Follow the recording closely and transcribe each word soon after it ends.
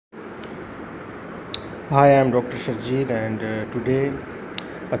Hi, I am Dr. Sharjeel, and today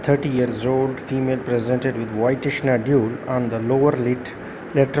a 30 years old female presented with whitish nodule on the lower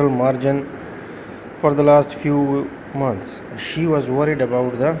lateral margin for the last few months. She was worried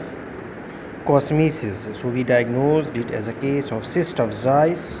about the cosmesis, so we diagnosed it as a case of cyst of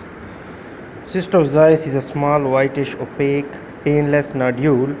Zeiss. Cyst of Zeiss is a small whitish opaque painless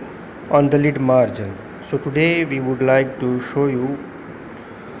nodule on the lid margin. So today we would like to show you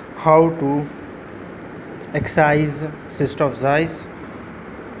how to excise cyst of Zeiss.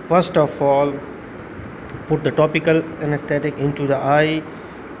 First of all, put the topical anesthetic into the eye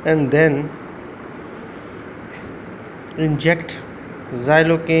and then inject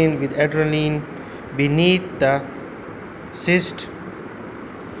xylocaine with adrenaline beneath the cyst,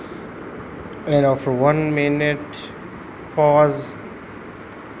 and after 1 minute pause,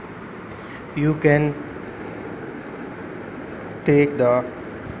 you can take the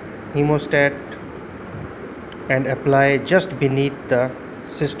hemostat and apply just beneath the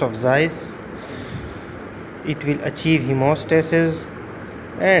cyst of Zeiss. It will achieve hemostasis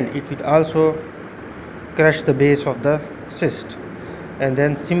and it will also crush the base of the cyst, and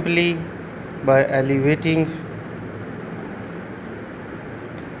then simply by elevating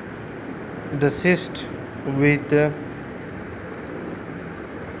the cyst with the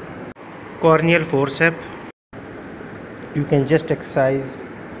corneal forceps, you can just excise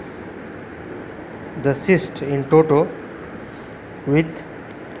the cyst in toto with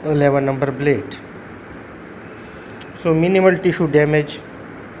 11 number blade. So minimal tissue damage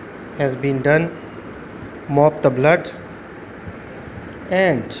has been done. Mop the blood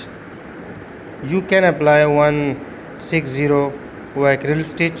and you can apply 160 acrylic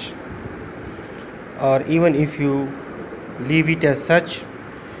stitch, or even if you leave it as such,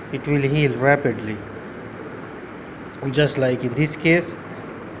 it will heal rapidly, just like in this case.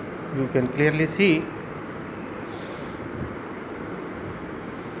 You can clearly see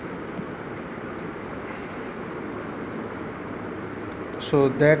so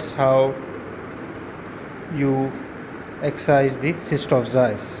that's how you excise the cyst of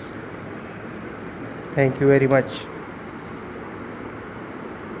Zeiss. Thank you very much.